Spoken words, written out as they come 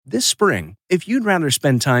This spring, if you'd rather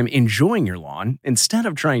spend time enjoying your lawn instead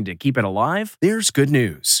of trying to keep it alive, there's good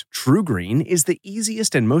news. TruGreen is the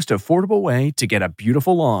easiest and most affordable way to get a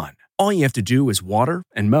beautiful lawn. All you have to do is water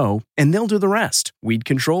and mow, and they'll do the rest. Weed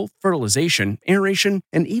control, fertilization, aeration,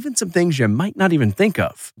 and even some things you might not even think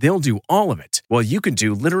of. They'll do all of it, while you can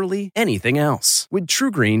do literally anything else. With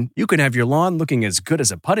TruGreen, you can have your lawn looking as good as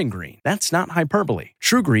a putting green. That's not hyperbole.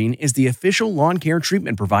 TruGreen is the official lawn care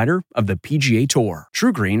treatment provider of the PGA Tour.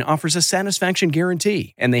 TruGreen offers a satisfaction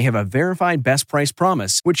guarantee, and they have a verified best price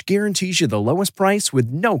promise, which guarantees you the lowest price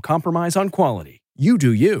with no compromise on quality. You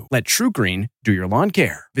do you. Let TruGreen do your lawn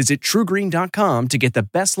care. Visit TruGreen.com to get the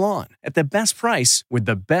best lawn at the best price with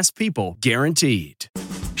the best people guaranteed.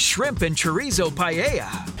 Shrimp and chorizo paella.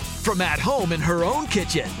 From at home in her own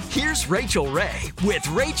kitchen, here's Rachel Ray with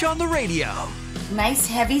Rach on the Radio. Nice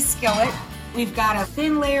heavy skillet. We've got a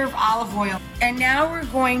thin layer of olive oil. And now we're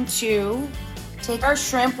going to take our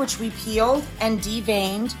shrimp, which we peeled and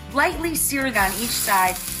deveined, lightly seared on each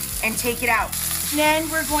side, and take it out. Then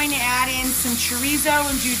we're going to add in some chorizo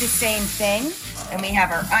and do the same thing. And we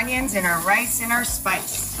have our onions and our rice and our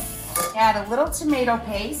spice. Add a little tomato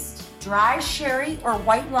paste, dry sherry or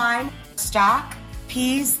white lime, stock,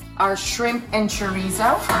 peas, our shrimp and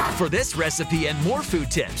chorizo. For this recipe and more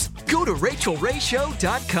food tips, go to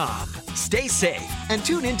RachelRayShow.com. Stay safe and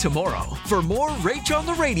tune in tomorrow for more Rach on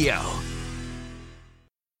the Radio.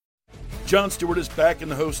 Jon Stewart is back in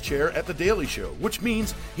the host chair at The Daily Show, which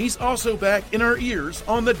means he's also back in our ears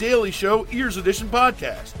on The Daily Show Ears Edition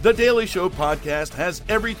podcast. The Daily Show podcast has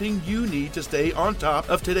everything you need to stay on top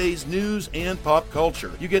of today's news and pop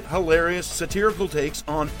culture. You get hilarious, satirical takes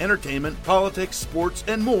on entertainment, politics, sports,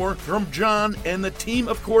 and more from Jon and the team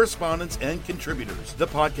of correspondents and contributors. The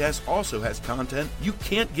podcast also has content you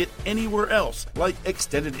can't get anywhere else, like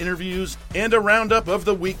extended interviews and a roundup of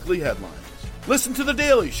the weekly headlines. Listen to The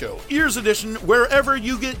Daily Show, Ears Edition, wherever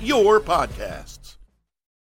you get your podcast.